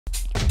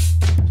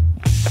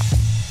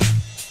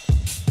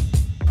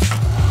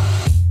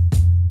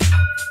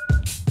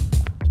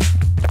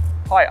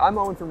Hi, I'm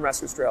Owen from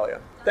Rask Australia.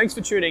 Thanks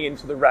for tuning in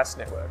to the Rask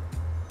Network.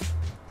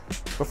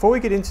 Before we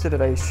get into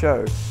today's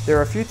show, there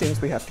are a few things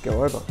we have to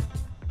go over.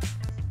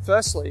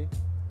 Firstly,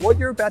 what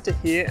you're about to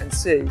hear and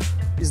see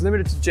is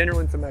limited to general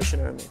information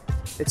only.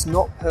 It's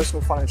not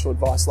personal financial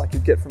advice like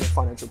you'd get from a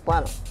financial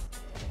planner.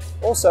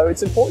 Also,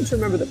 it's important to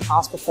remember that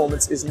past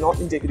performance is not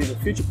indicative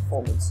of future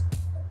performance.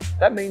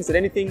 That means that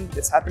anything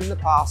that's happened in the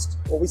past,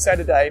 or we say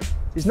today,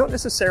 is not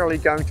necessarily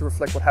going to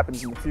reflect what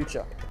happens in the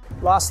future.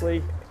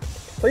 Lastly,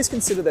 please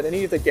consider that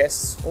any of the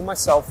guests or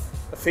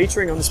myself are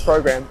featuring on this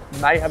program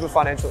may have a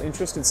financial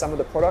interest in some of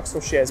the products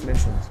or shares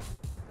mentioned.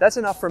 That's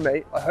enough from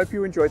me. I hope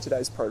you enjoyed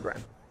today's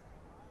program.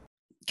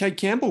 Kate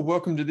Campbell,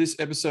 welcome to this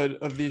episode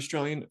of the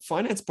Australian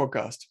Finance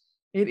Podcast.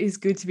 It is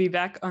good to be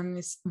back on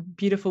this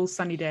beautiful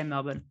sunny day in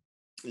Melbourne.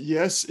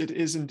 Yes, it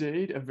is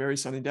indeed a very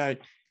sunny day.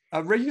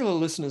 Regular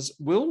listeners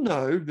will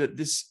know that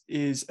this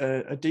is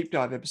a deep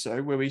dive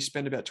episode where we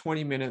spend about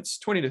 20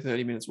 to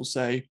 30 minutes, we'll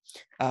say,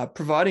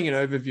 providing an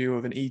overview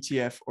of an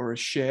ETF or a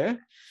share.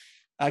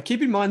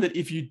 Keep in mind that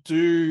if you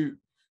do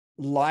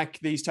like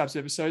these types of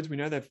episodes, we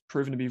know they've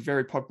proven to be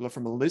very popular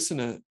from a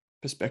listener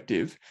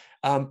perspective.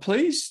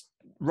 Please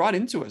write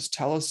into us.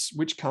 Tell us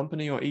which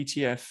company or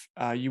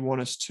ETF you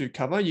want us to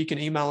cover. You can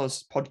email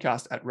us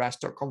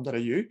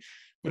podcast@rask.com.au.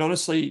 But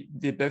honestly,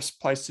 the best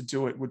place to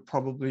do it would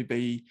probably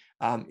be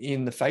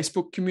in the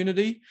Facebook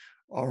community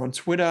or on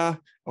Twitter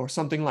or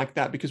something like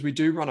that, because we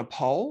do run a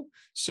poll.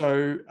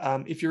 So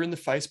if you're in the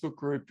Facebook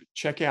group,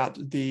 check out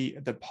the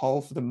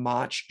poll for the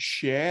March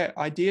share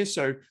idea.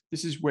 So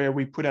this is where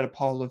we put out a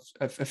poll of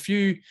a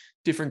few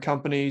different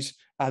companies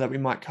that we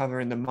might cover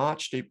in the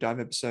March deep dive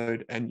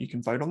episode, and you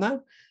can vote on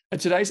that. In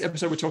today's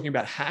episode, we're talking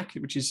about HACK,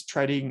 which is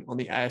trading on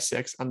the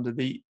ASX under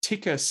the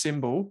ticker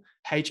symbol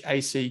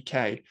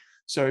HACK.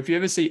 So if you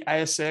ever see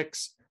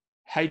ASX,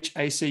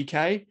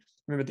 HACK,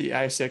 remember the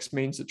ASX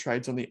means it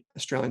trades on the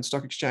Australian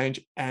Stock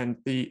Exchange, and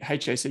the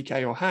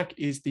HACK or HACK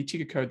is the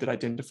ticker code that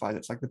identifies.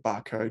 It's like the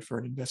barcode for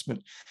an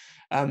investment.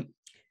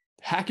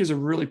 HACK is a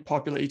really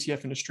popular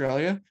ETF in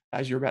Australia,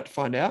 as you're about to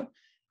find out.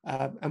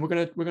 And we're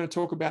going to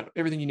talk about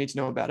everything you need to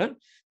know about it.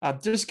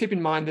 Just keep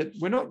in mind that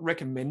we're not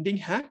recommending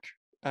HACK.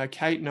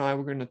 Kate and I,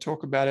 we're going to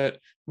talk about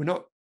it. We're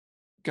not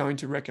going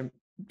to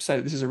say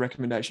that this is a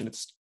recommendation.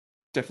 It's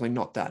definitely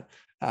not that.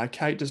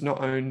 Kate does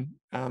not own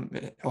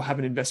or have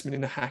an investment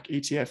in the HACK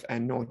ETF,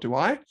 and nor do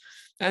I.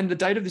 And the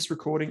date of this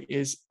recording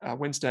is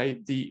Wednesday,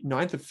 the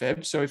 9th of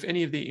Feb. So if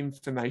any of the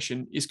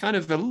information is kind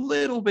of a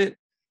little bit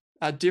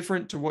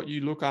different to what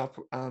you look up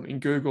in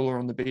Google or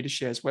on the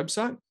BetaShares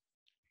website,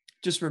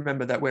 just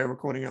remember that we're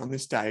recording it on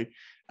this day.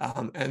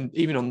 And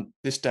even on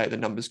this day, the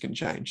numbers can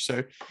change.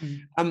 So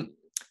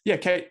yeah,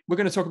 Kate, we're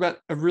going to talk about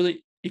a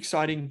really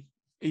exciting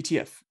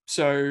ETF.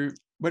 So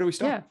where do we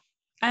start? Yeah.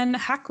 And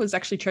HACK was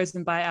actually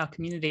chosen by our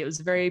community. It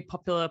was a very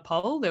popular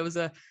poll. There was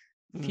a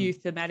few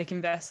thematic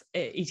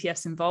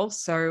ETFs involved.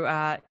 So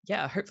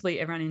yeah,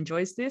 hopefully everyone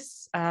enjoys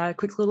this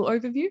quick little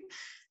overview.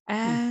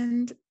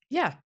 And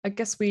yeah, I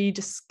guess we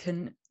just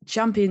can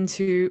jump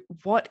into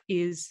what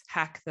is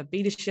HACK, the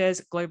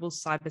BetaShares Global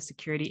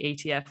Cybersecurity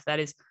ETF that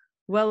is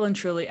well and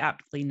truly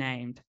aptly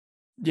named.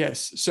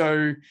 Yes.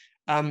 So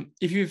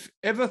if you've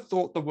ever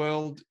thought the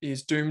world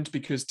is doomed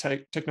because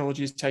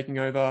technology is taking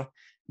over,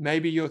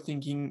 maybe you're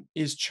thinking,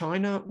 is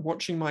China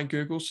watching my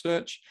Google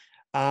search?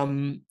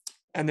 And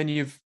then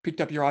you've picked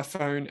up your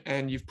iPhone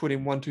and you've put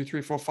in 1, 2,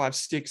 3, 4, 5,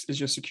 6 as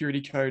your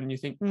security code, and you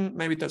think,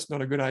 maybe that's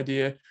not a good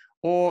idea.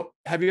 Or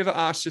have you ever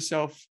asked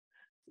yourself,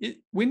 is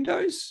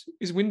Windows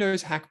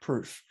hack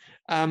proof?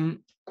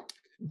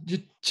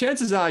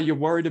 Chances are you're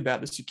worried about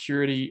the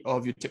security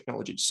of your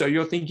technology. So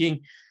you're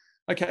thinking,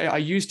 okay, I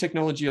use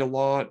technology a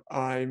lot.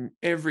 I'm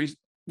every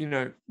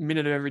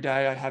minute of every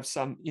day I have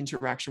some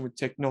interaction with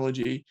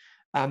technology.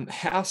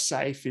 How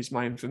safe is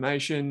my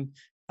information?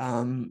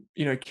 Can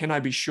I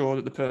be sure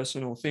that the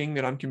person or thing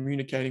that I'm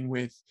communicating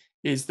with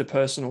is the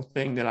person or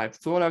thing that I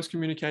thought I was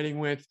communicating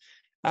with?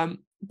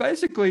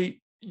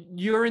 Basically,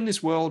 you're in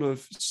this world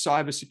of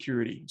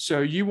cybersecurity.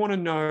 So you want to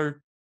know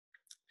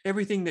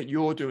everything that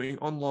you're doing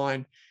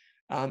online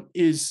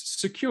is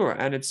secure,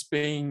 and it's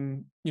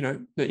being,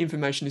 the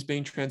information is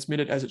being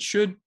transmitted as it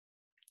should.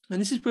 And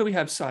this is where we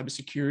have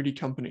cybersecurity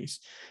companies.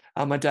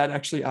 My dad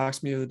actually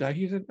asked me the other day,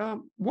 he said,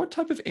 what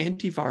type of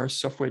antivirus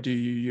software do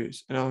you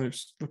use? And I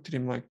just looked at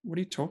him like, what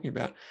are you talking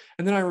about?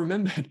 And then I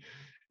remembered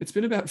it's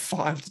been about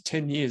 5 to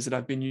 10 years that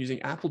I've been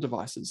using Apple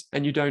devices,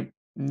 and you don't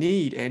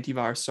need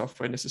antivirus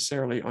software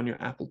necessarily on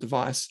your Apple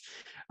device,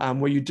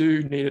 where you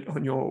do need it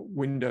on your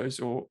Windows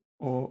or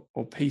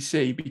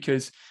PC,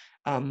 because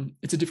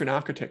it's a different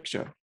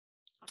architecture.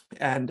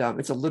 And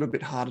it's a little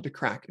bit harder to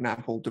crack an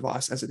Apple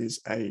device as it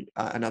is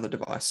another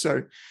device.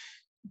 So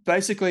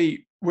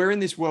basically, we're in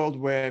this world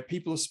where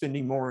people are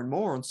spending more and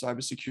more on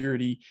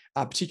cybersecurity,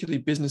 particularly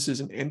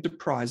businesses and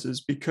enterprises,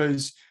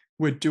 because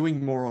we're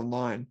doing more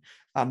online.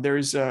 There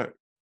is a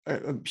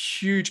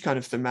huge kind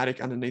of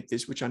thematic underneath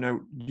this, which I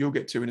know you'll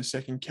get to in a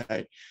second,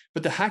 Kate.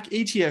 But the HACK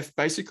ETF,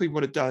 basically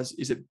what it does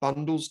is it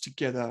bundles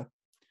together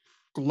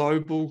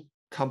global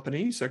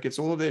company. So it gets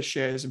all of their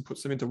shares and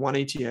puts them into one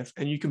ETF,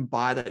 and you can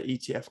buy that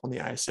ETF on the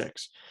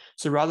ASX.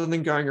 So rather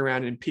than going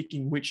around and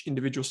picking which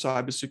individual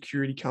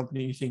cybersecurity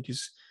company you think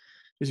is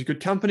a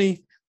good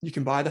company, you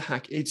can buy the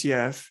Hack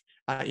ETF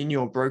in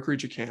your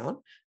brokerage account,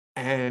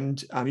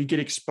 and you get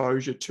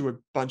exposure to a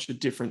bunch of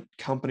different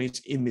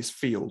companies in this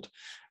field.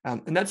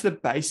 And that's the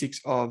basics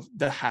of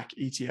the Hack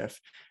ETF.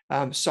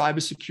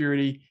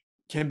 Cybersecurity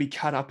can be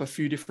cut up a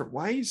few different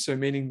ways. So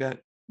meaning that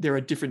there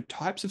are different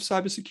types of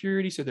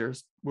cybersecurity. So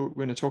we're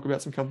going to talk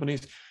about some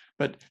companies,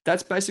 but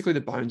that's basically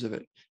the bones of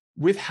it.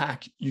 With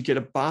Hack, you get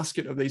a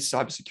basket of these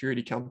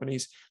cybersecurity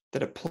companies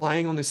that are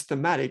playing on this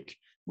thematic,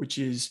 which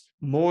is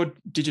more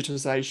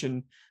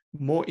digitization,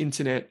 more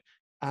internet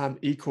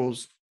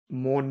equals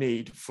more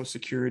need for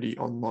security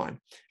online.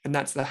 And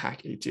that's the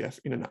Hack ETF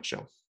in a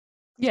nutshell.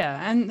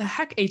 Yeah, and the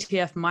Hack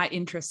ETF might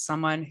interest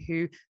someone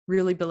who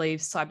really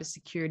believes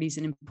cybersecurity is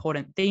an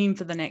important theme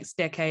for the next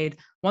decade,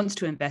 wants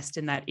to invest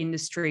in that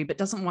industry, but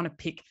doesn't want to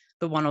pick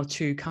the one or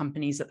two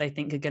companies that they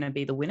think are going to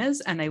be the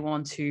winners, and they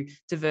want to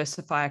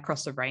diversify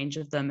across a range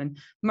of them. And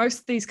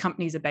most of these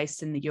companies are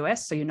based in the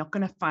US, so you're not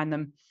going to find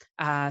them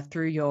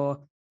through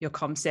your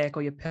ComSec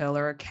or your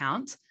Perla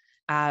account.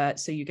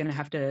 So you're going to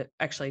have to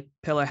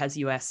Perla has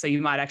US, so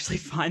you might actually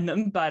find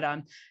them, but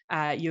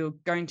you're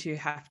going to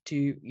have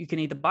to, you can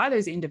either buy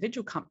those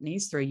individual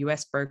companies through a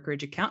US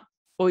brokerage account,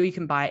 or you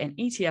can buy an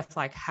ETF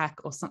like Hack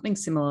or something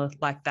similar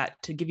like that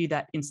to give you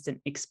that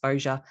instant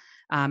exposure.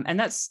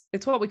 And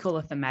it's what we call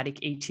a thematic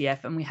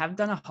ETF. And we have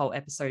done a whole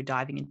episode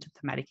diving into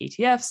thematic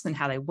ETFs and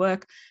how they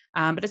work.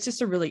 But it's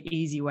just a really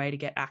easy way to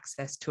get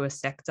access to a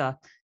sector.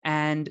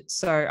 And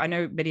so I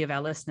know many of our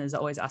listeners are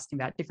always asking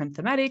about different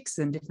thematics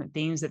and different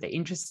themes that they're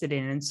interested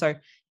in. And so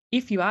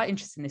if you are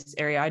interested in this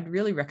area, I'd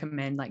really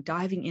recommend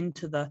diving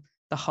into the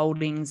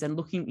holdings and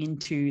looking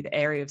into the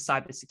area of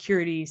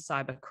cybersecurity,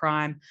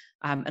 cybercrime,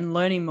 and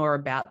learning more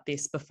about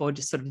this before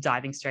just sort of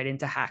diving straight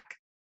into Hack.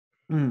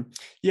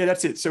 Yeah,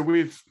 that's it. So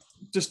we've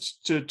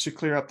just to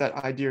clear up that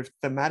idea of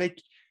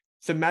thematic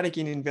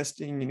in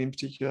investing, and in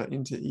particular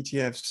into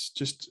ETFs,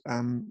 just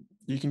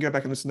you can go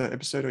back and listen to that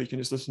episode, or you can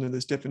just listen to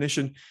this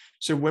definition.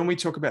 So when we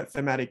talk about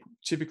thematic,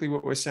 typically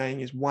what we're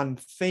saying is one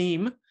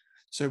theme,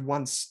 so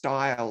one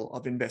style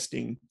of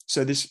investing.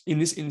 So in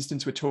this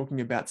instance, we're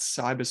talking about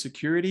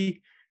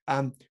cybersecurity.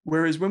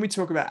 Whereas when we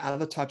talk about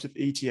other types of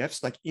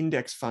ETFs, like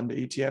index fund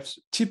ETFs,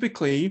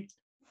 typically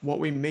what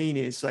we mean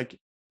is like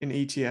an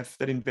ETF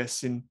that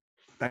invests in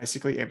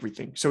basically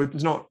everything. So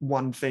it's not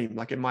one theme,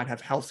 like it might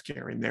have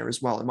healthcare in there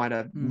as well. It might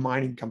have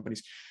mining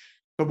companies.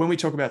 But when we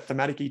talk about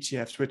thematic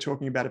ETFs, we're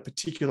talking about a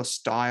particular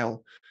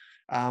style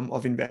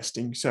of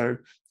investing. So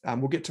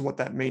we'll get to what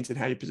that means and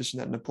how you position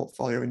that in a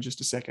portfolio in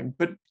just a second.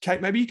 But Kate,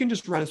 maybe you can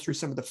just run us through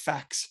some of the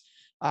facts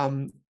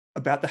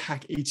about the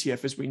Hack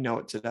ETF as we know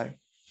it today.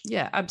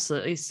 Yeah,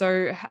 absolutely.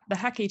 So the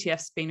Hack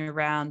ETF's been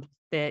around,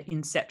 their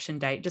inception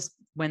date, just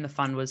when the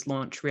fund was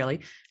launched, really,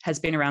 has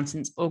been around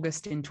since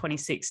August in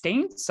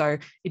 2016. So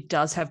it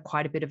does have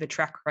quite a bit of a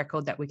track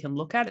record that we can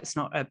look at. It's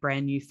not a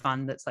brand new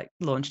fund that's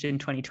launched in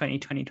 2020,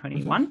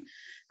 2021,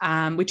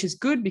 which is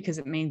good because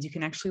it means you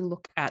can actually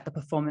look at the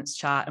performance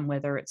chart and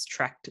whether it's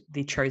tracked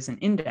the chosen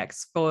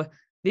index. For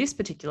this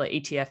particular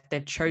ETF,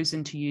 they've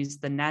chosen to use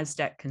the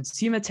NASDAQ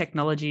Consumer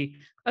Technology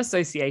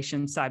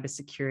Association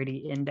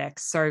Cybersecurity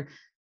Index. So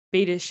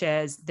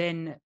BetaShares,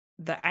 then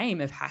the aim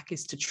of Hack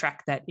is to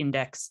track that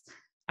index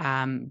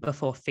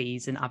before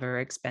fees and other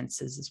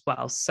expenses as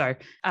well. So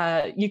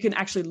you can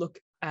actually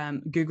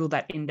Google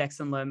that index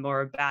and learn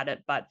more about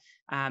it, but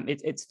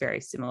it's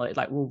very similar.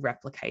 We'll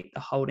replicate the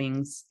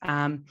holdings.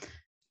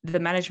 The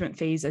management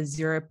fees are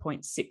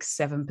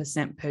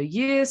 0.67% per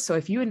year. So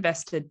if you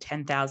invested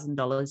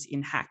 $10,000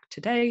 in Hack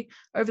today,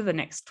 over the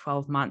next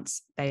 12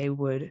 months, they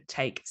would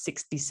take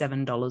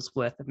 $67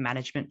 worth of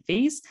management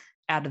fees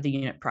out of the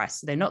unit price.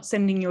 So they're not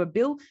sending you a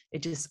bill.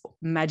 It just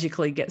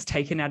magically gets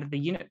taken out of the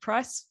unit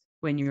price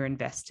when you're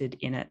invested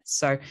in it.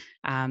 So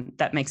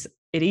that makes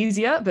it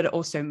easier, but it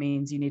also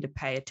means you need to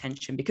pay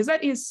attention, because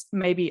that is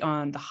maybe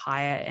on the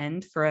higher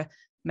end for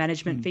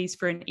management fees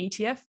for an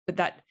ETF, but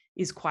that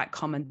is quite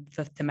common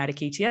for thematic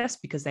ETFs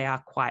because they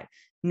are quite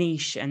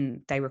niche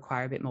and they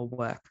require a bit more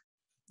work.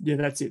 Yeah,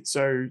 that's it.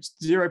 So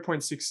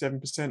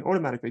 0.67%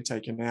 automatically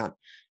taken out.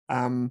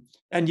 And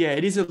yeah,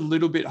 it is a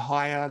little bit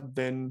higher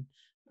than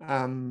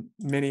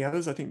many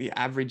others. I think the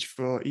average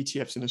for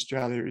ETFs in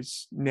Australia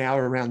is now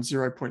around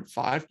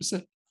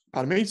 0.5%.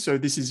 Pardon me. So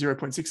this is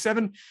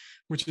 0.67,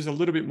 which is a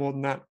little bit more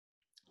than that.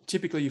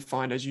 Typically, you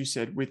find, as you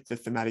said, with the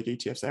thematic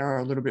ETFs, they are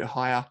a little bit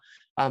higher.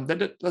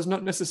 That does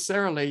not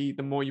necessarily,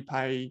 the more you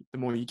pay, the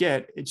more you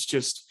get. It's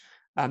just,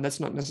 that's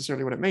not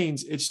necessarily what it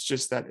means. It's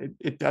just that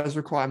it does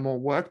require more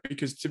work,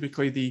 because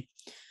typically the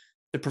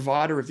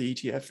provider of the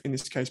ETF, in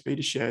this case,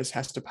 BetaShares,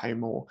 has to pay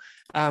more.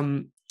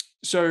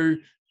 So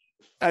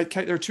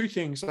Kate, there are two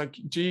things.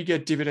 Do you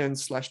get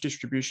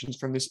dividends/distributions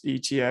from this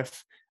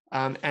ETF?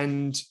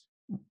 And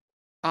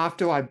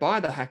after I buy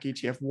the Hack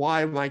ETF,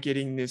 why am I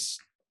getting this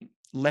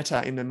letter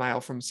in the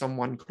mail from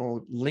someone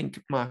called Link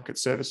Market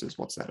Services?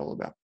 What's that all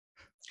about?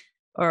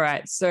 All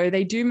right. So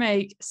they do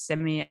make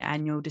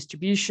semi-annual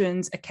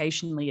distributions.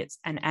 Occasionally it's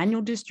an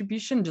annual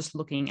distribution, just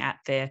looking at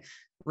their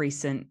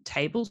recent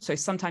table. So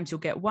sometimes you'll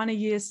get one a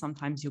year,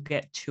 sometimes you'll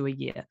get two a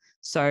year.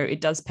 So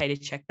it does pay to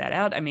check that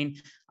out. I mean,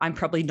 I'm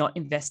probably not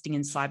investing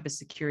in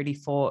cybersecurity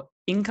for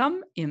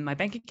income in my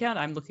bank account.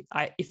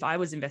 If I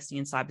was investing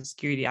in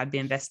cybersecurity, I'd be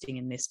investing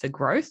in this for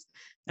growth.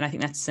 And I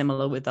think that's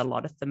similar with a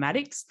lot of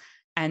thematics.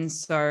 And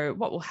so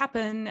what will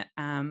happen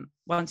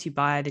once you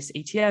buy this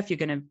ETF, you're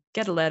going to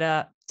get a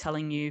letter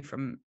telling you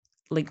from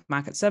Link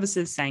Market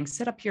Services saying,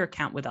 set up your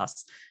account with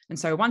us. And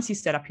so once you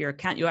set up your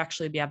account, you'll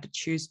actually be able to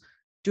choose,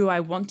 do I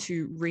want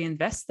to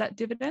reinvest that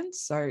dividend?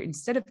 So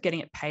instead of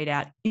getting it paid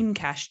out in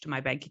cash to my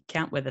bank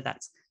account, whether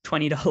that's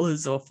 $20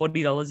 or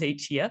 $40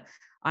 each year,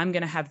 I'm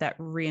going to have that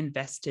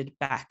reinvested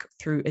back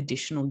through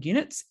additional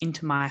units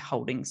into my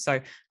holdings. So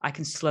I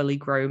can slowly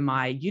grow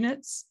my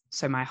units,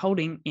 so my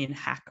holding in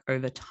Hack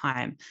over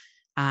time.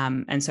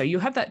 And so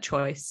you'll have that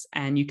choice,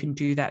 and you can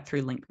do that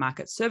through Link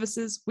Market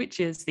Services,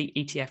 which is the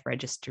ETF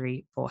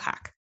registry for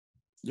Hack.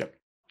 Yep.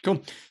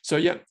 Cool. So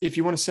yeah, if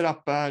you want to set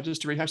up,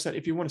 just to rehash that,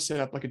 if you want to set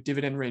up like a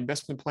dividend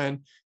reinvestment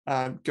plan,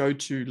 go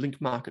to Link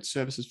Market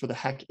Services for the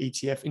Hack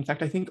ETF. In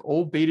fact, I think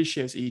all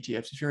BetaShares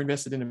ETFs, if you're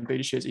invested in a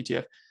BetaShares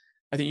ETF,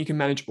 I think you can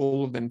manage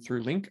all of them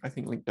through Link. I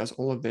think Link does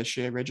all of their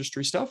share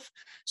registry stuff.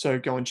 So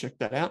go and check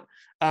that out.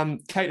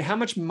 Kate, how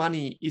much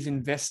money is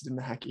invested in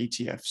the Hack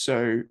ETF?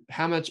 So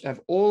how much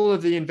have all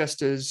of the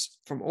investors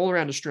from all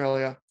around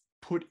Australia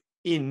put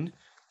in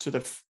to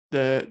the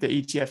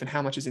ETF, and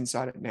how much is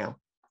inside it now?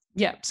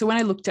 Yeah. So when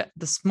I looked at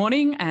this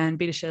morning, and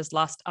BetaShares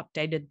last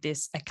updated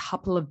this a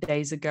couple of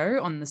days ago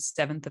on the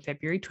 7th of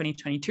February,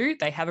 2022,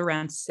 they have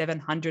around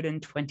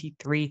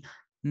 $723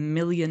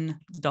 million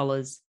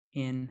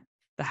in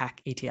the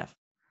Hack ETF.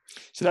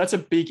 So that's a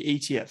big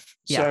ETF.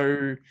 Yeah.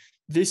 So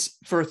this,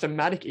 for a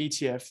thematic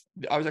ETF,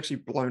 I was actually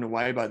blown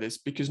away by this,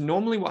 because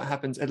normally what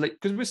happens, at least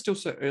because we're still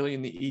so early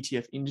in the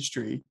ETF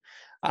industry,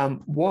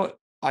 what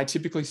I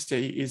typically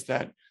see is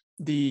that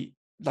the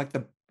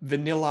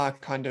vanilla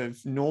kind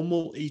of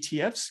normal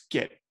ETFs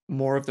get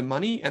more of the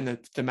money and the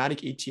thematic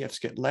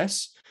ETFs get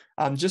less,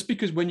 just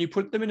because when you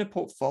put them in a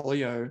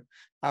portfolio,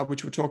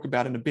 which we'll talk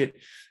about in a bit,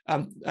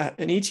 an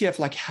ETF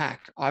like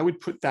Hack, I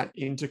would put that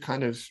into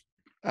kind of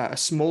a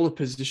smaller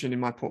position in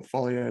my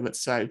portfolio.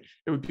 Let's say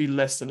it would be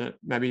less than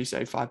maybe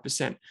say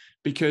 5%,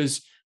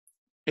 because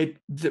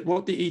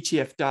what the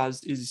ETF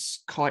does is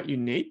quite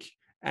unique,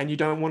 and you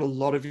don't want a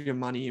lot of your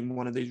money in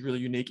one of these really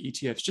unique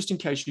ETFs, just in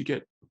case you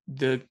get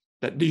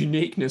the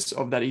uniqueness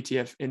of that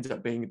ETF ends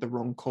up being the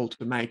wrong call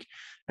to make.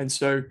 And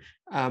so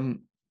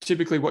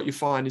typically what you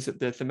find is that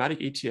the thematic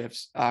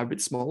ETFs are a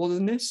bit smaller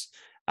than this.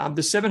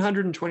 The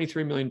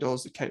 $723 million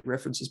that Kate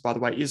references, by the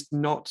way, is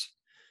not,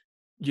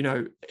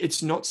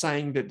 it's not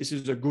saying that this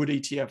is a good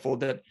ETF or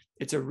that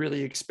it's a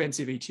really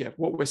expensive ETF.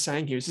 What we're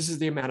saying here is this is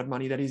the amount of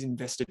money that is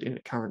invested in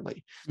it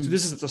currently. So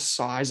this is the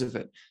size of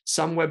it.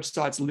 Some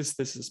websites list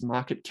this as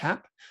market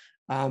cap,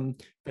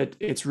 but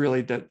it's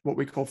really what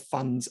we call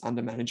funds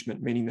under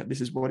management, meaning that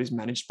this is what is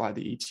managed by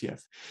the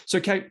ETF.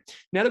 So Kate,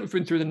 now that we've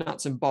been through the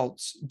nuts and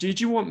bolts,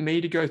 did you want me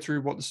to go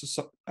through why the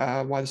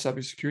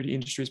cybersecurity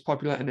industry is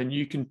popular, and then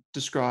you can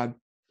describe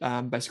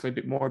basically a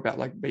bit more about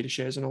like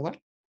BetaShares and all that?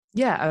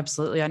 Yeah,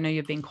 absolutely. I know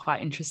you've been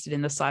quite interested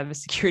in the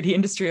cybersecurity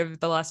industry over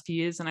the last few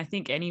years, and I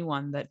think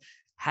anyone that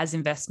has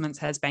investments,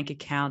 has bank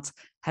accounts,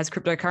 has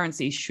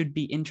cryptocurrency should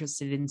be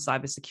interested in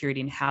cybersecurity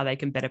and how they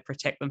can better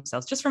protect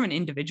themselves, just from an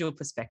individual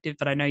perspective.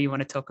 But I know you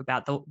want to talk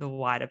about the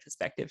wider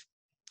perspective.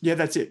 Yeah,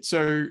 that's it.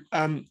 So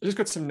I just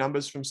got some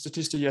numbers from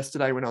Statista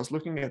yesterday when I was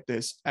looking at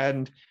this,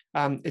 and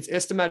it's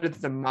estimated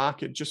that the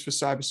market just for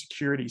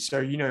cybersecurity.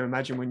 So,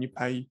 imagine when you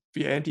pay for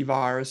your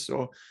antivirus,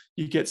 or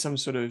you get some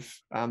sort of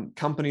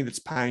company that's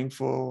paying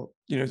for,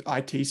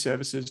 IT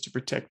services to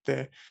protect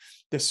their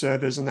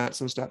servers and that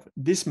sort of stuff.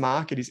 This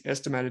market is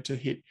estimated to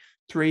hit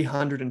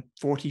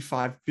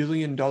 $345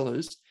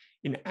 billion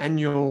in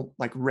annual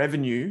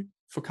revenue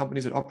for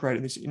companies that operate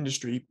in this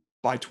industry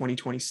by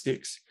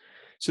 2026.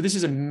 So this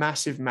is a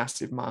massive,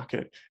 massive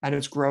market, and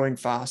it's growing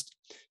fast.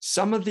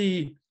 Some of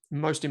the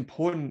most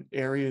important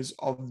areas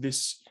of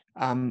this,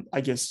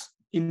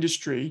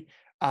 industry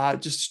are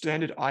just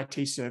standard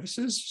IT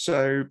services.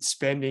 So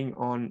spending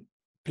on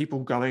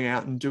people going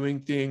out and doing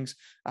things,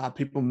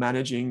 people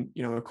managing,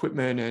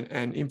 equipment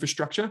and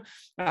infrastructure.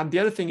 The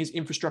other thing is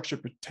infrastructure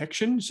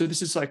protection. So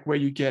this is like where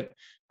you get,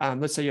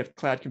 let's say you have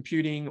cloud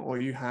computing,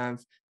 or you have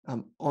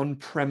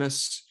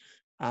on-premise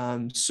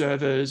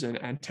servers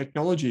and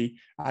technology,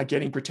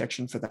 getting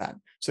protection for that.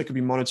 So it could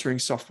be monitoring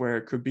software.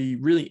 It could be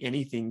really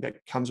anything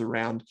that comes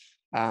around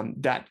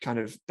that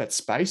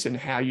space, and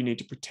how you need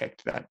to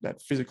protect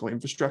that physical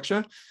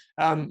infrastructure.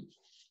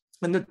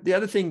 And the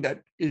other thing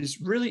that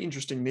is really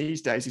interesting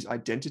these days is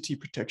identity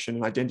protection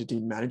and identity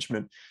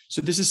management.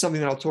 So this is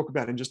something that I'll talk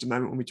about in just a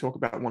moment when we talk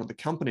about one of the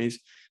companies.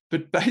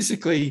 But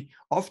basically,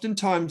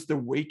 oftentimes the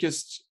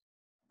weakest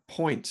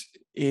point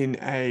in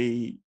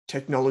a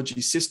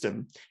technology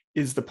system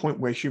is the point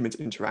where humans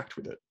interact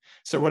with it.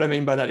 So what I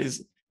mean by that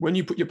is when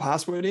you put your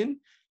password in,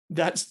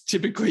 that's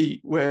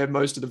typically where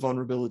most of the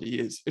vulnerability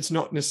is. It's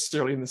not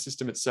necessarily in the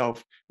system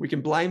itself. We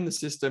can blame the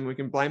system, we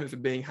can blame it for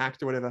being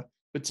hacked or whatever,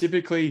 but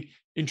typically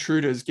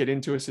intruders get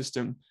into a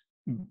system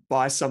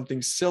by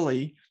something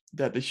silly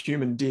that the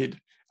human did,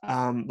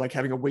 like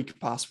having a weak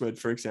password,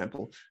 for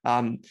example.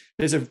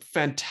 There's a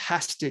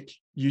fantastic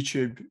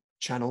YouTube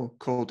channel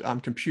called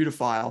Computer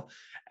File,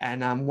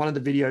 and one of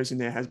the videos in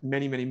there has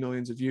many, many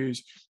millions of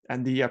views.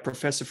 And the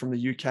professor from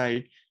the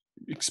UK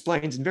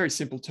explains in very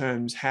simple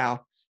terms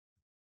how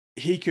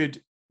he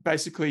could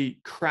basically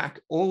crack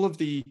all of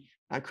the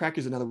crack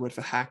is another word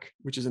for hack,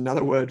 which is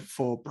another word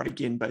for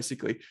break in,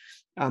 basically.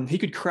 He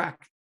could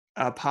crack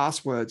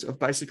passwords of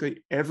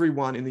basically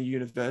everyone in the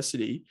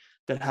university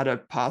that had a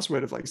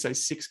password of, like, say,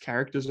 6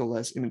 characters or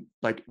less in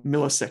like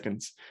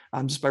milliseconds,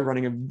 just by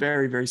running a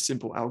very, very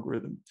simple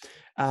algorithm.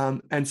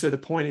 And so the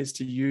point is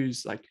to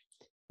use like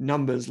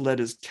numbers,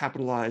 letters,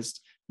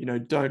 capitalized,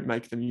 don't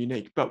make them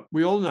unique. But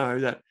we all know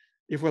that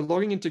if we're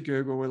logging into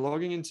Google, we're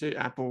logging into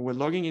Apple, we're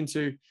logging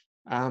into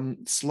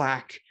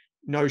Slack,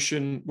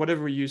 Notion,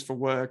 whatever we use for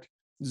work,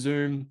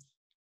 Zoom,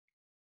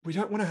 we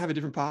don't want to have a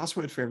different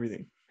password for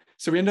everything.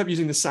 So we end up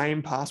using the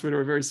same password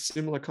or a very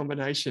similar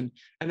combination,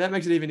 and that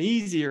makes it even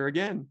easier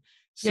again.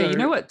 So, yeah, you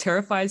know what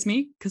terrifies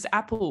me? Because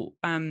Apple,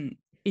 in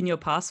your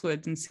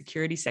passwords and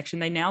security section,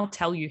 they now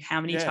tell you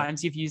how many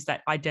times you've used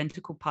that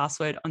identical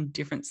password on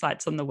different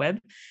sites on the web.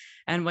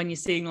 And when you're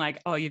seeing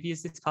like, oh, you've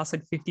used this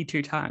password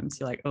 52 times,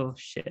 you're like, oh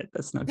shit,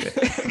 that's not good.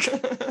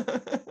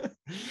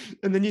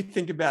 And then you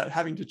think about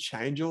having to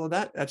change all of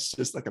that. That's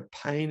just like a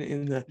pain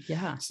in the...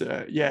 Yeah.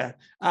 So, yeah.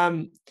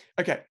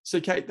 Okay. So,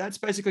 Kate, that's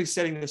basically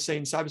setting the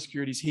scene.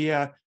 Cybersecurity is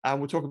here.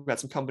 We'll talk about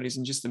some companies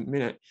in just a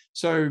minute.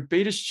 So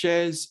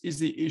BetaShares is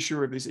the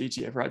issuer of this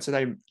ETF, right? So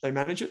they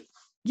manage it?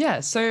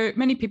 Yeah, so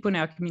many people in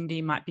our community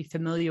might be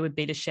familiar with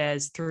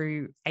BetaShares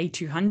through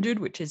A200,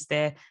 which is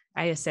their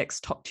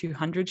ASX top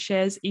 200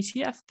 shares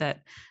ETF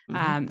that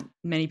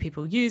many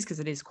people use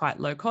because it is quite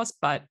low cost.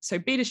 But so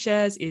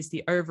BetaShares is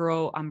the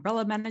overall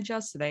umbrella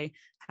manager. So they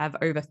have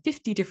over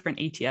 50 different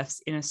ETFs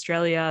in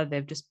Australia.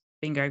 They've just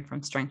been going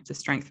from strength to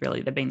strength,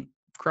 really. They've been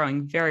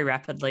growing very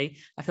rapidly.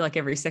 I feel like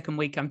every second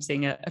week I'm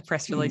seeing a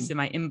press release in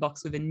my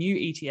inbox with a new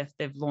ETF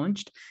they've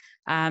launched.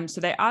 So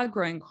they are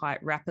growing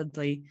quite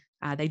rapidly.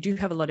 They do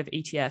have a lot of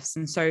ETFs.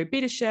 And so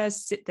BetaShares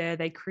sit there,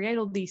 they create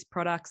all these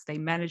products, they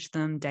manage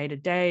them day to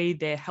day.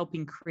 They're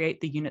helping create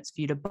the units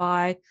for you to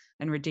buy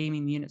and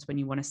redeeming the units when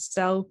you want to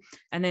sell.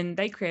 And then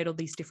they create all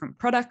these different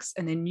products.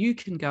 And then you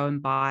can go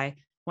and buy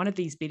one of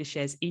these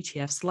BetaShares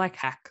ETFs like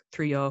Hack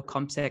through your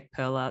CommSec,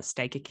 Perla,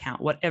 Stake account,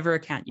 whatever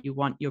account you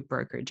want, your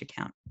brokerage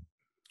account.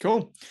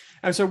 Cool.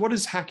 And so what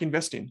does Hack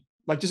invest in?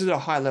 Like, just at a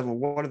high level,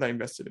 what are they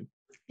invested in?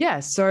 Yeah,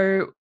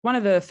 so one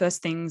of the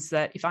first things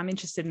that if I'm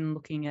interested in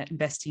looking at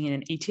investing in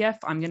an ETF,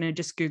 I'm going to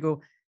just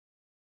Google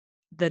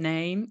the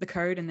name, the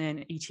code, and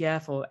then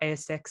ETF or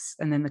ASX,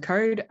 and then the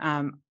code.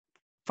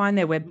 Find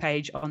their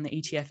webpage on the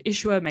ETF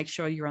issuer, make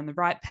sure you're on the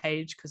right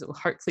page because it will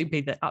hopefully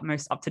be the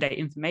utmost up-to-date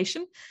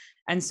information.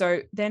 And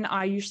so then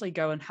I usually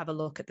go and have a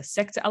look at the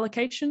sector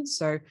allocation.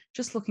 So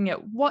just looking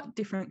at what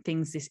different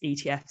things this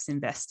ETF is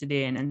invested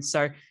in. And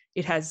so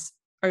it has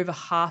over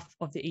half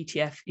of the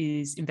ETF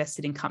is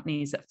invested in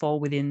companies that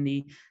fall within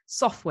the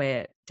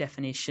software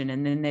definition.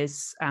 And then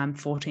there's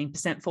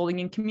 14% falling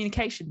in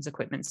communications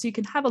equipment. So you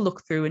can have a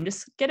look through and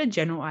just get a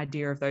general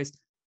idea of those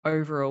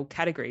overall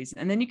categories.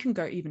 And then you can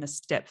go even a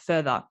step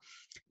further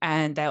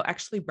and they'll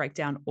actually break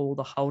down all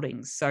the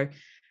holdings. So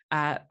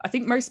I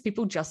think most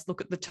people just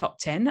look at the top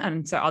 10.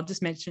 And so I'll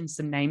just mention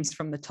some names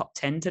from the top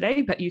 10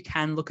 today, but you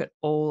can look at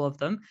all of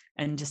them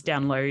and just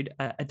download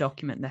a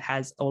document that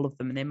has all of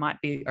them. And there might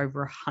be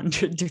over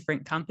 100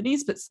 different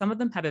companies, but some of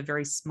them have a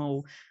very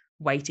small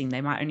weighting.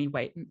 They might only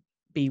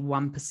be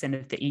 1%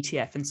 of the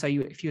ETF. And so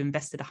if you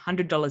invested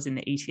 $100 in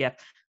the ETF,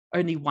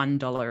 only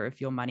 $1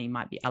 of your money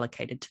might be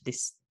allocated to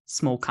this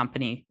small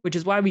company, which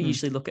is why we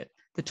usually look at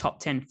the top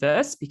 10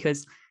 first,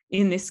 because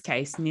in this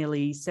case,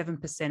 nearly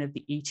 7% of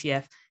the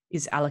ETF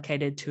is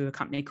allocated to a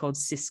company called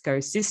Cisco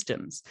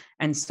Systems.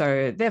 And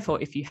so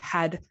therefore, if you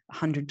had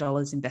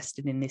 $100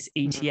 invested in this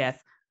ETF,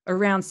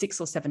 around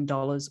 $6 or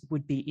 $7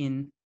 would be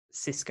in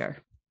Cisco.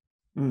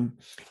 And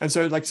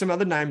so like some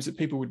other names that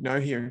people would know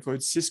here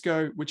include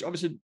Cisco, which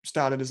obviously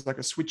started as like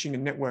a switching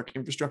and network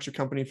infrastructure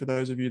company for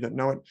those of you that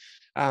know it.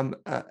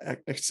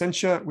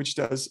 Accenture, which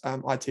does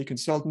IT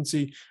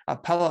consultancy,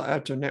 Palo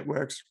Alto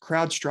Networks,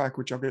 CrowdStrike,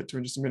 which I'll get to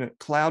in just a minute,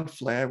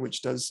 Cloudflare,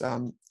 which does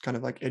kind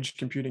of like edge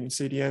computing and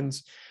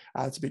CDNs.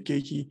 It's a bit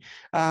geeky,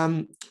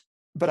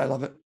 but I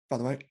love it, by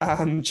the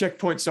way.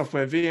 Checkpoint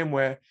Software,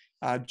 VMware,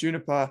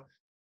 Juniper,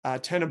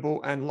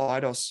 Tenable, and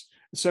Leidos.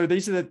 So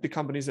these are the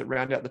companies that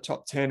round out the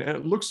top 10. And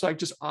it looks like,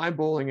 just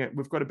eyeballing it,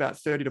 we've got about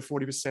 30 to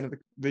 40% of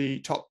the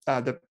top,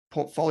 the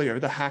portfolio,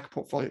 the Hack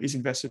portfolio is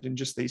invested in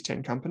just these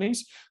 10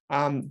 companies.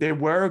 There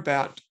were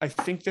about, I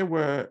think there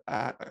were,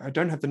 I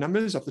don't have the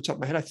numbers off the top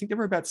of my head. I think there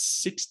were about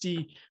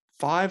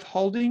 65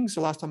 holdings.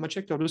 The last time I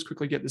checked, I'll just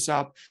quickly get this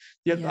up.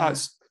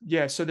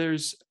 So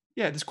there's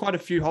quite a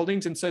few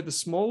holdings. And so the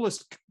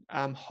smallest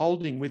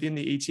holding within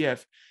the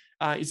ETF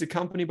is a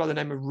company by the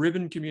name of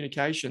Ribbon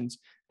Communications.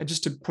 And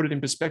just to put it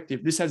in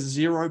perspective, this has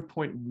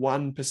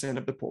 0.1%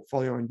 of the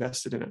portfolio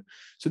invested in it.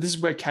 So this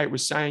is where Kate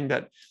was saying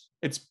that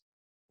it's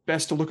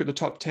best to look at the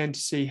top 10 to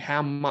see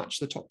how much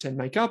the top 10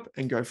 make up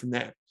and go from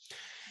there.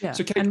 Yeah.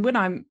 So Kate, and when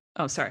I'm,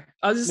 oh, sorry.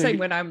 I was just saying,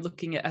 when I'm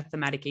looking at a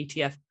thematic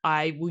ETF,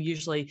 I will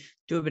usually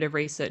do a bit of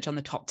research on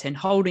the top 10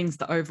 holdings,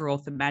 the overall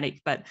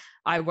thematic, but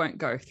I won't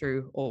go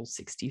through all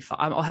 65.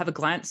 I'll have a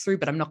glance through,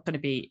 but I'm not going to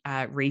be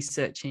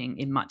researching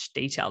in much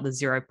detail the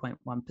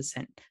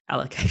 0.1%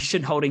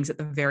 allocation holdings at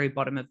the very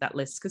bottom of that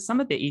list, because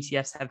some of the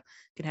ETFs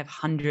can have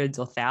hundreds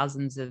or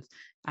thousands of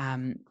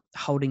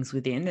holdings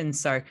within. And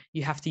so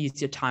you have to use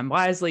your time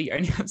wisely. You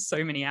only have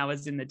so many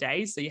hours in the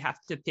day. So you have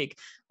to pick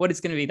what is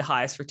going to be the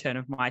highest return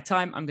of my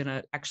time. I'm going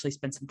to actually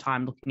spend some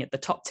time looking at the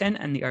top 10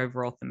 and the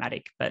overall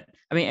thematic. But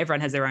I mean,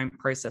 everyone has their own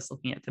process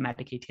looking at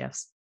thematic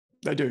ETFs.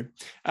 They do.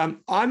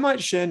 I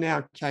might share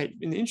now, Kate,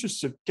 in the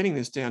interest of getting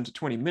this down to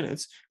 20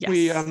 minutes,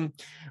 Yes.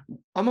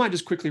 I might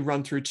just quickly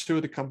run through two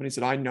of the companies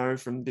that I know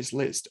from this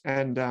list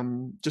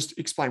and just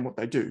explain what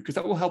they do, because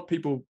that will help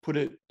people put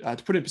it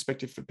in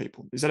perspective for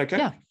people. Is that okay?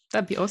 Yeah,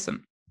 that'd be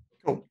awesome.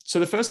 Cool. So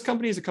the first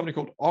company is a company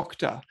called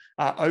OKTA,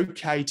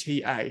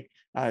 OKTA.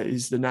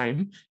 Is the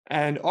name.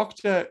 And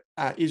OKTA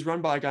is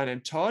run by a guy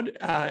named Todd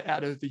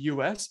out of the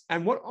US.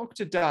 And what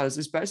OKTA does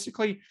is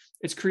basically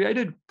it's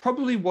created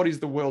probably what is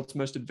the world's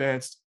most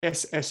advanced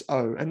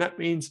SSO, and that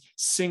means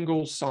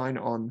single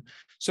sign-on.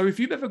 So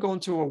if you've ever gone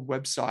to a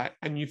website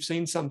and you've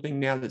seen something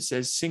now that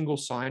says single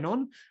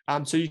sign-on,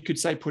 so you could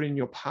say put in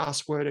your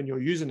password and your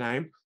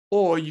username,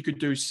 or you could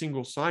do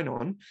single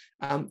sign-on.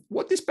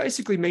 What this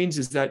basically means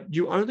is that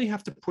you only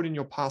have to put in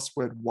your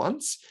password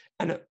once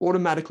and it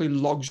automatically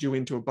logs you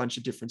into a bunch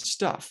of different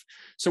stuff.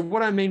 So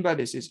what I mean by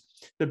this is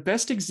the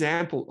best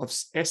example of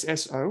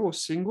SSO or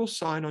single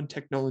sign-on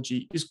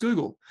technology is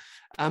Google.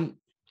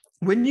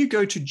 When you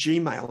go to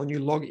Gmail and you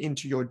log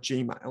into your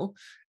Gmail,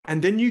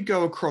 and then you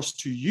go across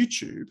to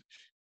YouTube,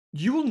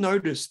 you will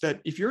notice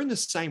that if you're in the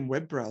same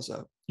web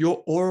browser,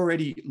 you're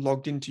already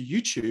logged into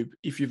YouTube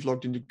if you've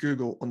logged into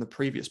Google on the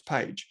previous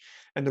page.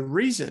 And the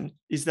reason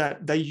is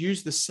that they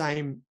use the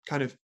same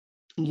kind of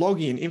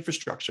login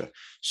infrastructure.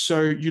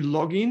 So you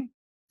log in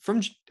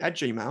at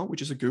Gmail,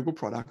 which is a Google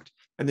product,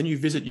 and then you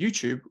visit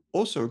YouTube,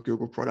 also a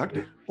Google product,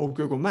 or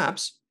Google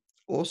Maps,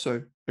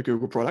 also a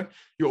Google product,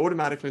 you're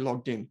automatically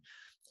logged in.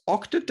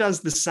 OKTA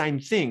does the same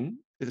thing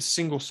with a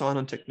single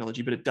sign-on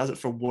technology, but it does it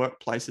for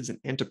workplaces and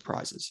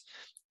enterprises.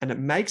 And it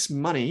makes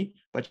money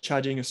by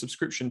charging a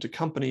subscription to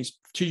companies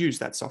to use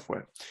that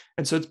software.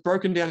 And so it's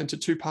broken down into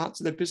two parts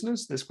of their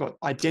business. There's got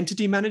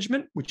identity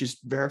management, which is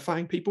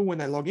verifying people when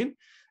they log in,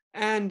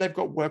 and they've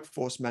got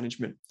workforce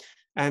management.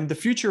 And the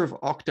future of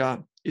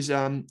OKTA is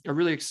a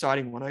really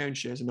exciting one. I own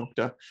shares in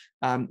OKTA.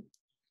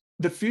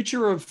 The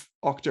future of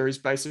OKTA is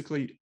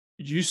basically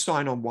you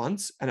sign on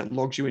once and it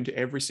logs you into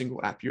every single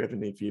app you ever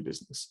need for your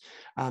business.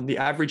 The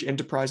average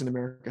enterprise in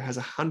America has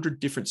 100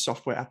 different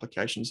software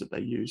applications that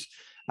they use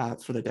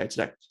for their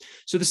day-to-day.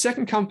 So the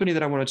second company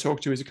that I want to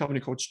talk to is a company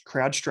called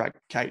CrowdStrike.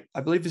 Kate,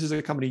 I believe this is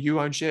a company you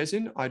own shares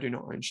in. I do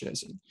not own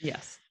shares in.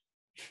 Yes.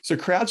 So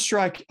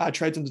CrowdStrike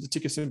trades under the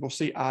ticker symbol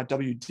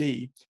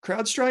CRWD.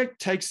 CrowdStrike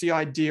takes the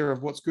idea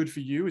of what's good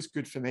for you is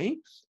good for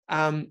me.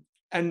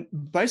 And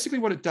basically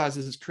what it does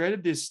is it's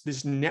created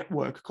this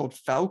network called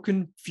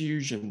Falcon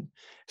Fusion.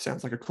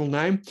 Sounds like a cool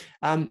name.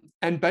 And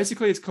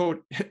basically it's called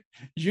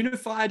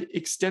Unified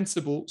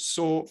Extensible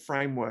SOAR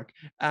Framework.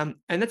 And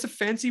that's a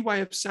fancy way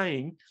of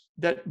saying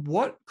that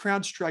what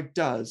CrowdStrike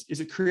does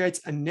is it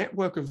creates a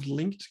network of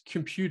linked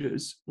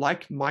computers,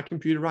 like my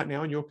computer right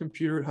now and your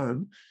computer at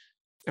home.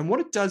 And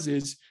what it does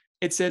is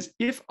it says,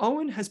 if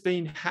Owen has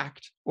been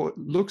hacked or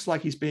looks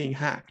like he's being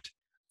hacked,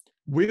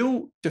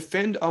 we'll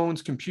defend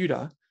Owen's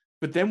computer.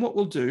 But then what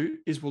we'll do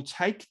is we'll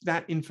take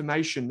that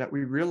information that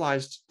we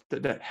realized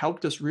that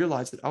helped us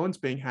realize that Owen's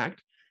being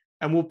hacked,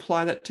 and we'll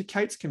apply that to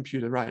Kate's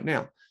computer right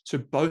now. So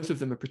both of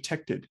them are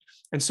protected.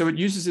 And so it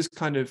uses this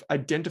kind of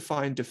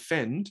identify and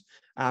defend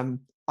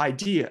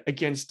idea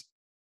against,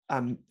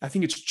 I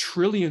think it's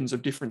trillions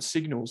of different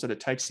signals that it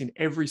takes in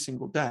every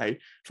single day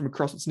from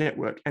across its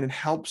network. And it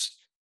helps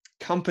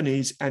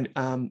companies and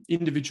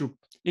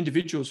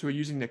individuals who are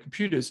using their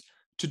computers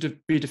to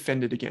be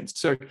defended against.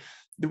 So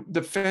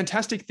the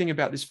fantastic thing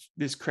about this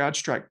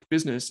CrowdStrike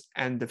business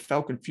and the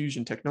Falcon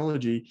Fusion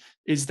technology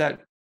is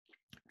that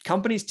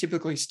companies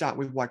typically start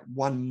with like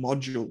one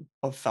module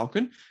of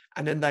Falcon,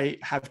 and then they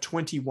have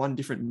 21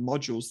 different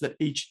modules that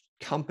each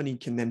company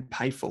can then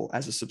pay for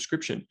as a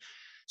subscription.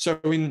 So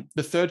in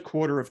the third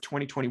quarter of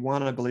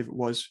 2021, I believe it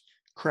was,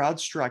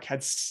 CrowdStrike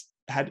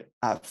had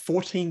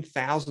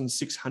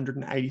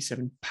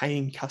 14,687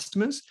 paying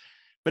customers,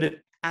 but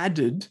it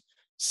added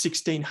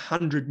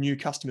 1,600 new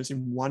customers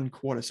in one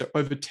quarter. So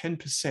over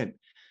 10%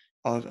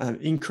 of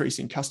increase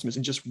in customers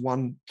in just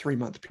 1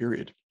 3-month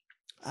period.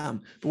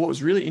 But what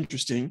was really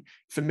interesting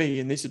for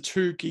me, and these are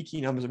two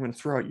geeky numbers I'm going to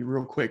throw at you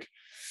real quick,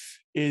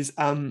 is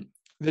the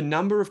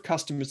number of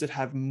customers that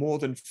have more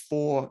than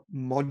 4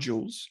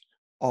 modules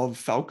of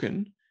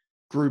Falcon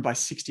grew by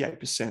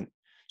 68%.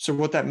 So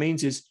what that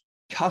means is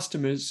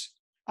customers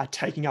are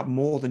taking up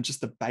more than just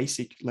the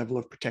basic level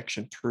of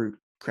protection through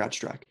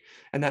CrowdStrike.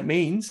 And that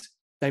means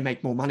they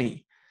make more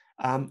money.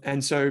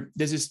 And so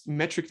there's this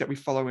metric that we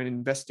follow in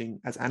investing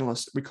as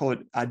analysts. We call it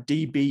a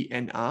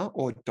DBNR,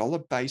 or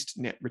dollar-based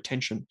net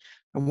retention.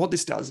 And what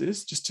this does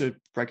is, just to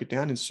break it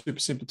down in super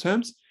simple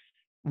terms,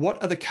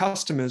 what are the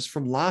customers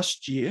from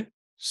last year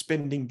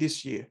spending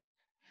this year?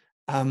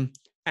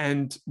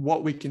 And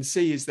what we can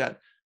see is that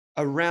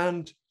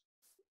around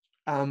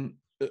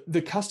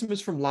the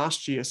customers from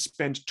last year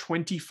spent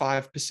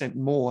 25%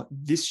 more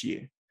this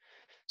year.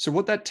 So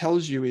what that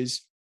tells you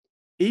is,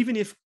 even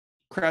if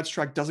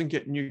CrowdStrike doesn't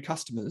get new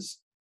customers,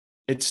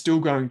 it's still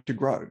going to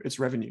grow its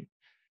revenue,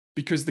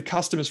 because the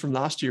customers from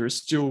last year are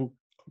still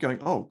going,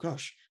 oh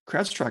gosh,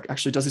 CrowdStrike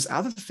actually does this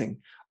other thing.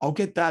 I'll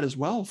get that as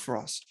well for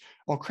us.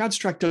 Or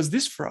CrowdStrike does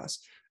this for us.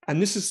 And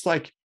this is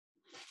like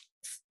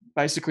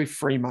basically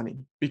free money,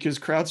 because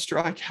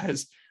CrowdStrike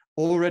has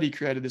already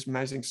created this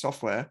amazing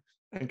software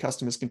and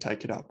customers can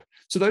take it up.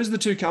 So those are the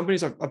two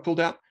companies I've pulled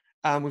out.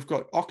 We've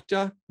got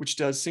OKTA, which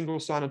does single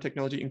sign-on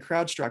technology, and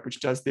CrowdStrike, which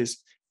does this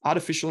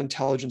artificial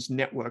intelligence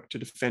network to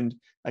defend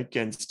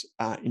against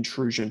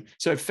intrusion.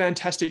 So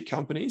fantastic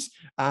companies.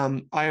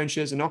 I own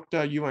shares in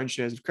OKTA, you own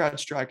shares of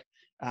CrowdStrike,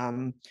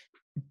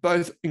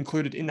 both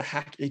included in the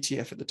Hack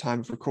ETF at the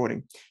time of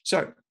recording.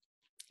 So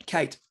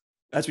Kate,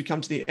 as we come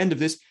to the end of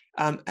this,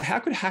 how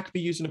could Hack be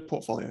used in a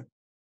portfolio?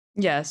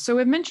 Yeah, so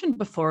we've mentioned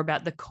before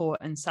about the core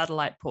and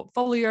satellite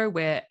portfolio,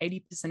 where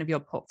 80% of your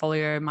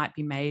portfolio might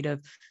be made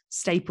of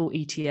staple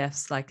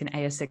ETFs like an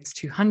ASX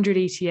 200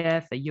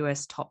 ETF, a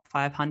US top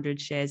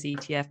 500 shares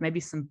ETF, maybe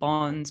some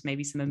bonds,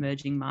 maybe some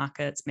emerging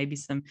markets, maybe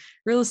some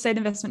real estate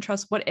investment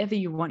trusts, whatever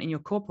you want in your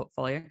core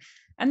portfolio.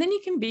 And then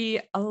you can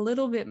be a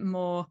little bit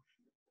more,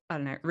 I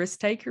don't know, risk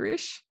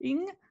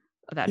taker-ish-ing.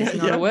 That is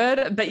not a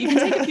word, but you can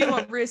take a few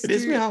more risks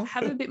to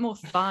have a bit more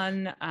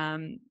fun.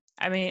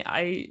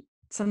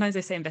 Sometimes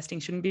they say investing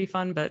shouldn't be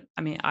fun, but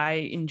I mean, I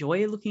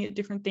enjoy looking at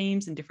different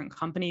themes and different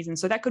companies. And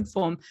so that could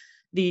form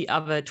the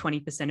other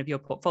 20% of your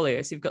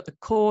portfolio. So you've got the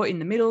core in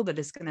the middle that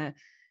is going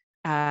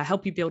to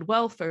help you build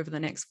wealth over the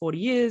next 40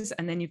 years.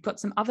 And then you've got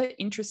some other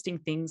interesting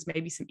things,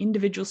 maybe some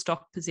individual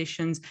stock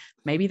positions.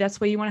 Maybe that's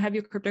where you want to have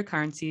your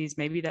cryptocurrencies.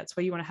 Maybe that's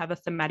where you want to have a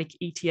thematic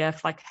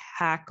ETF like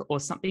Hack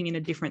or something in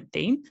a different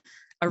theme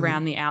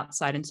around the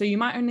outside. And so you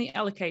might only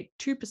allocate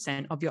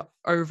 2% of your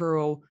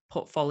overall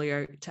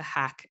portfolio to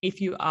Hack. If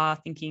you are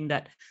thinking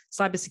that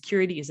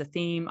cybersecurity is a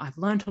theme I've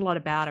learned a lot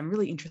about, I'm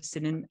really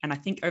interested in, and I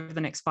think over the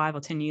next 5 or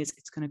 10 years,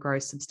 it's going to grow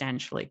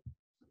substantially.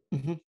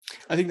 Mm-hmm.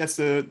 I think that's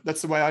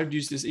the way I'd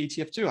use this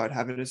ETF too. I'd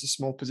have it as a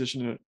small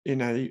position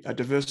in a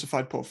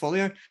diversified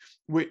portfolio.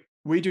 We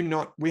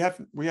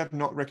have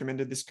not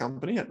recommended this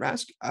company at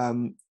Rask.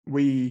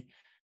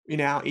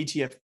 In our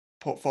ETF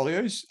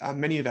portfolios,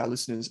 many of our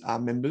listeners are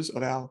members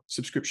of our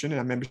subscription and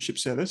our membership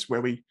service, where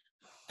we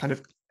kind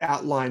of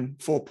outline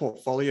 4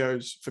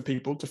 portfolios for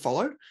people to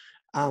follow.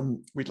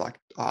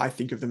 I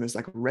think of them as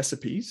like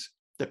recipes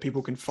that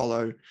people can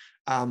follow,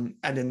 and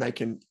then they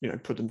can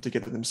put them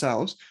together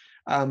themselves.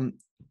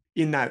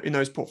 In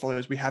those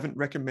portfolios, we haven't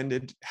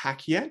recommended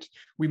Hack yet.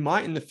 We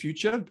might in the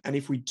future, and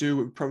if we do,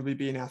 it would probably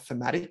be in our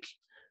thematic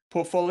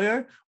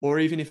portfolio, or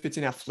even if it's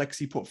in our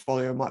flexi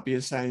portfolio, it might be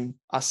us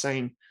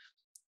saying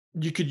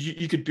you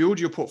could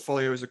build your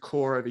portfolio as a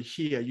core over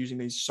here using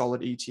these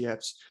solid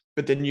ETFs,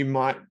 but then you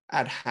might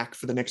add Hack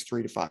for the next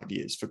 3 to 5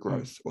 years for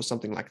growth or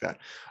something like that.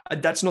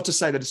 That's not to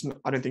say that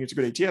I don't think it's a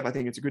good ETF. I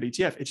think it's a good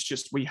ETF. It's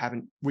just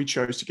we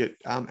chose to get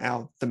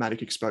our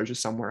thematic exposure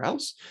somewhere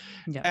else.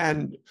 Yeah.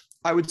 And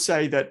I would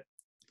say that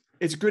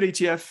it's a good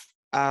ETF.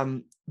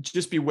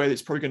 Just be aware that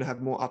it's probably going to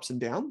have more ups and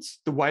downs.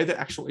 The way the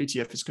actual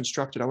ETF is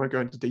constructed, I won't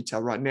go into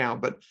detail right now,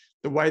 but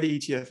the way the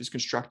ETF is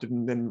constructed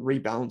and then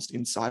rebalanced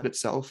inside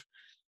itself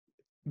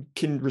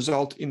can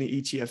result in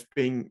the ETF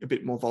being a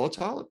bit more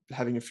volatile,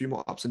 having a few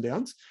more ups and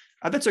downs.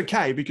 That's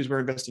okay, because we're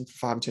investing for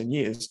 5 or 10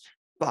 years,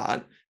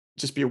 but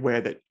just be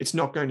aware that it's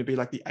not going to be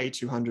like the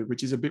A200,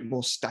 which is a bit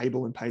more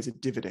stable and pays a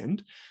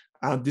dividend.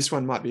 This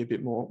one might be a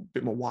bit more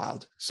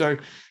wild. So,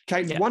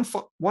 Kate,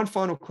 one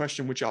final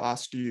question, which I'll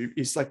ask you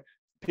is, like,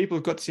 people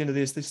have got to the end of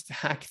this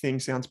Hack thing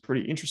sounds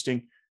pretty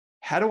interesting.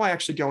 How do I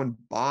actually go and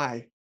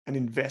buy and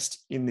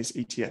invest in this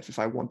ETF if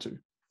I want to?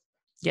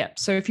 Yeah.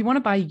 So if you want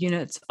to buy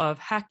units of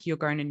Hack, you're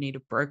going to need a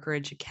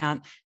brokerage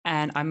account.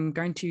 And I'm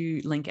going to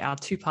link our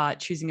 2-part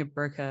choosing a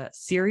broker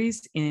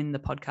series in the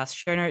podcast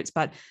show notes.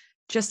 But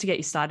just to get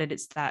you started,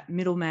 it's that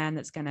middleman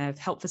that's going to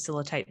help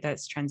facilitate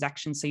those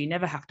transactions. So you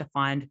never have to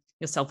find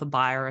yourself a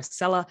buyer or a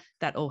seller.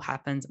 That all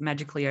happens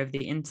magically over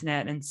the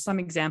internet. And some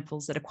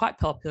examples that are quite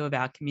popular of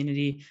our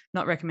community,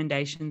 not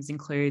recommendations,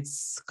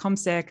 includes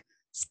ComSec,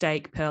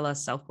 Stake, Perla,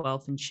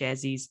 Self-Wealth, and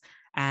Sharesies.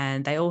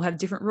 And they all have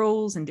different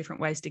rules and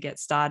different ways to get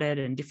started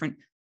and different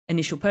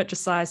initial purchase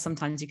size.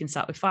 Sometimes you can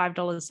start with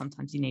 $5,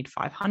 sometimes you need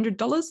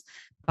 $500,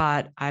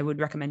 but I would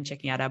recommend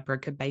checking out our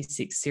Broker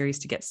Basics series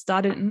to get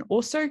started, and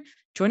also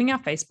joining our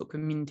Facebook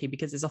community,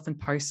 because there's often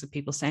posts of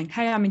people saying,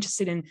 hey, I'm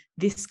interested in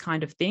this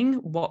kind of thing.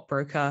 What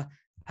broker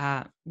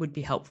would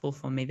be helpful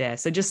for me there.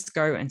 So just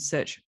go and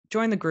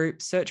join the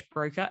group, search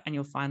broker, and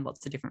you'll find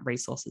lots of different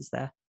resources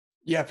there.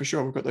 Yeah, for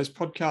sure. We've got those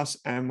podcasts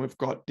and we've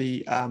got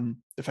the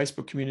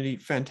Facebook community.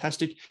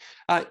 Fantastic.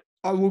 I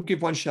will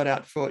give one shout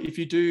out for if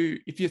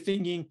you're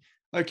thinking,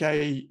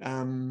 okay,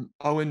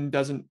 Owen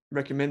doesn't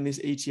recommend this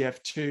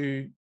ETF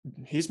to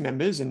his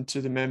members and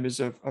to the members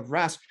of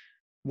Rask.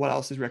 What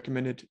else is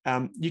recommended?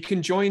 You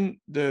can join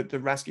the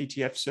Rask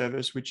ETF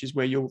service, which is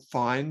where you'll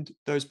find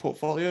those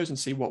portfolios and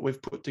see what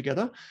we've put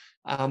together.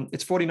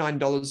 It's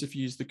 $49 if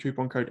you use the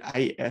coupon code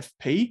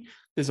AFP.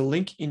 There's a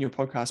link in your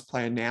podcast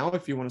player now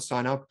if you want to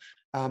sign up.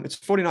 It's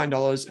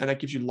 $49 and it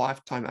gives you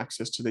lifetime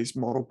access to these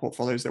model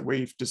portfolios that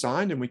we've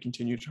designed and we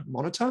continue to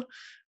monitor.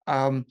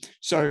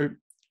 So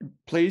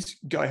please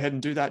go ahead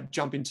and do that.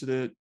 Jump into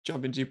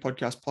your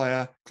podcast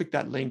player, click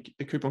that link.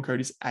 The coupon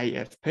code is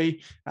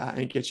AFP and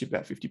it gets you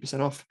about 50%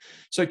 off.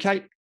 So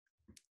Kate,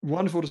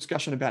 wonderful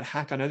discussion about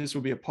hack. I know this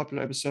will be a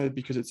popular episode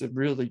because it's a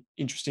really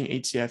interesting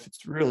ETF.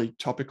 It's really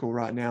topical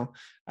right now.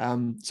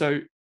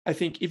 So I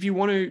think if you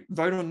want to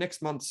vote on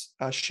next month's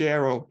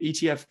share or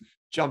ETF,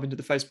 jump into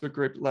the Facebook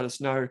group, let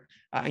us know,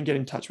 and get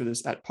in touch with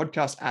us at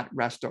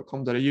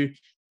podcast@rask.com.au.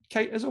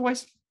 Kate, as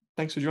always,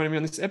 thanks for joining me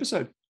on this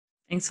episode.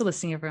 Thanks for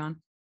listening,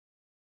 everyone.